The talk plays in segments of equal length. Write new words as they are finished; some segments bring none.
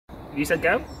You said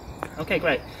go? Okay,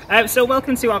 great. So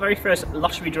welcome to our very first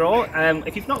lottery draw.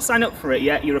 If you've not signed up for it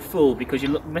yet, you're a fool because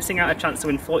you're missing out a chance to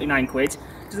win 49 quid.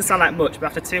 Doesn't sound like much, but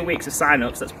after 2 weeks of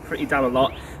sign-ups, that's pretty damn a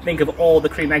lot. Think of all the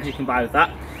cream eggs you can buy with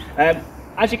that.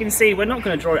 As you can see, we're not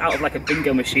going to draw it out of like a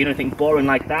bingo machine or anything boring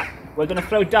like that. We're going to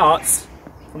throw darts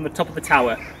from the top of the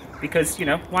tower because, you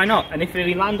know, why not? And if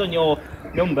we land on your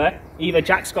number, either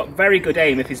Jack's got very good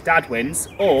aim if his dad wins,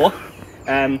 or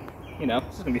you know,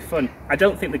 this is going to be fun. I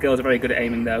don't think the girls are very good at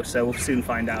aiming though, so we'll soon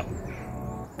find out.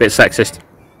 Bit sexist.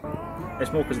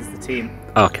 It's more because it's the team.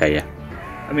 Okay, yeah.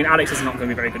 I mean, Alex is not going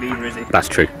to be very good either, is he? That's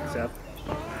true. So,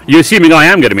 you're assuming I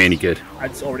am going to be any good?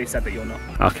 I'd already said that you're not.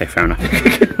 Okay, fair enough.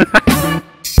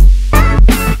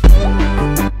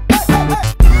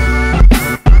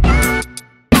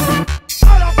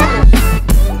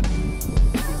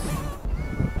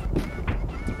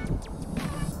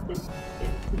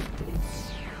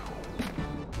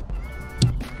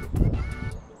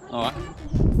 Alright.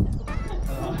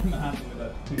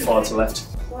 5 to left.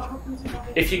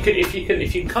 If you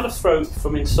can kind of throw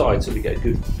from inside so we get a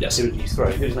good. Yeah, see what you throw.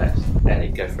 Who's next? Ellie,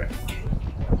 go for it.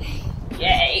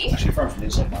 Yay! Actually, throw from the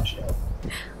inside much. Yeah.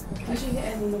 Did you get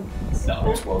any numbers?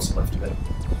 No, it's well to left of it.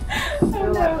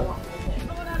 Oh no!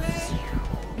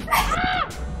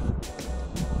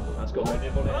 That's got one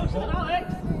nib on it.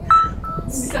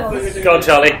 So Go on,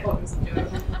 Charlie.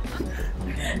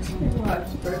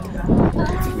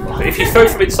 If you throw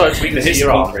from inside so we can see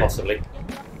your arm, possibly.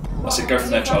 That's it, go from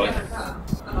there, Charlie.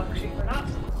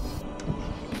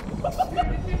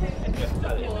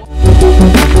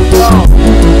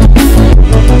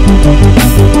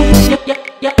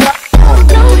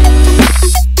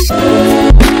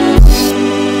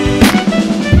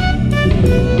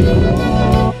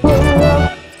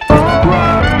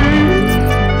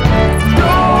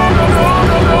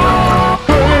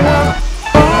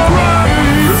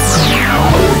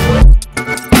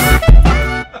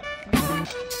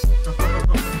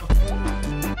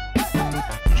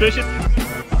 Tricia.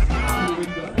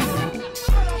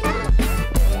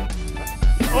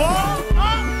 Oh!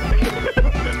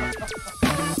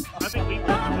 I think we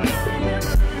got it.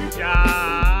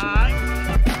 Jack.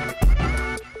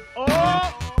 Oh!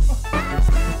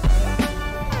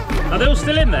 Are they all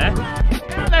still in there?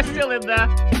 Yeah, they're still in there.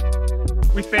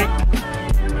 We think.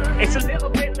 It's a little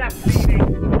bit left leaning.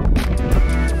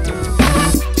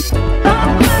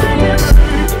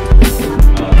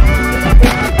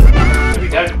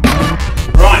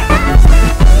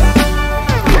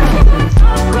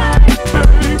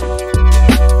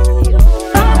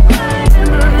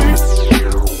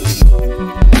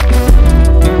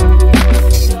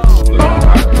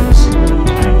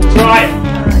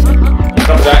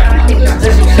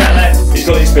 He's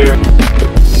got the experience.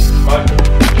 Right.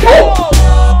 Oh!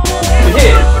 You hit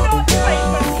it.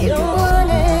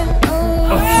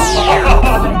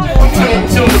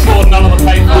 Two on the board, none on the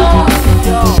paper.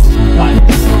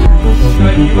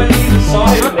 You went either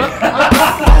side of it.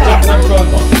 Jack, don't try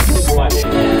one. Right here.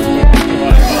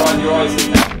 Right, your eyes in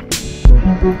now.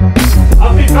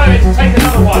 I've been trying to take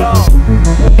another one.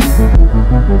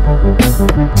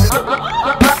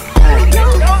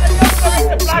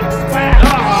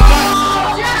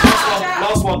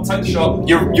 Last one, take the shot.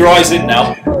 Your eyes in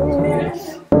now.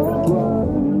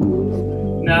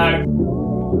 No.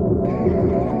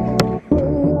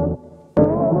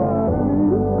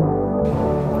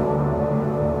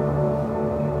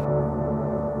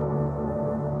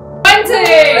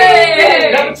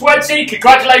 Number 20,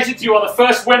 congratulations, you are the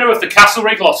first winner of the Castle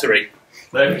Ring Lottery.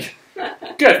 There we go.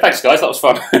 Good, thanks guys, that was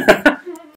fun.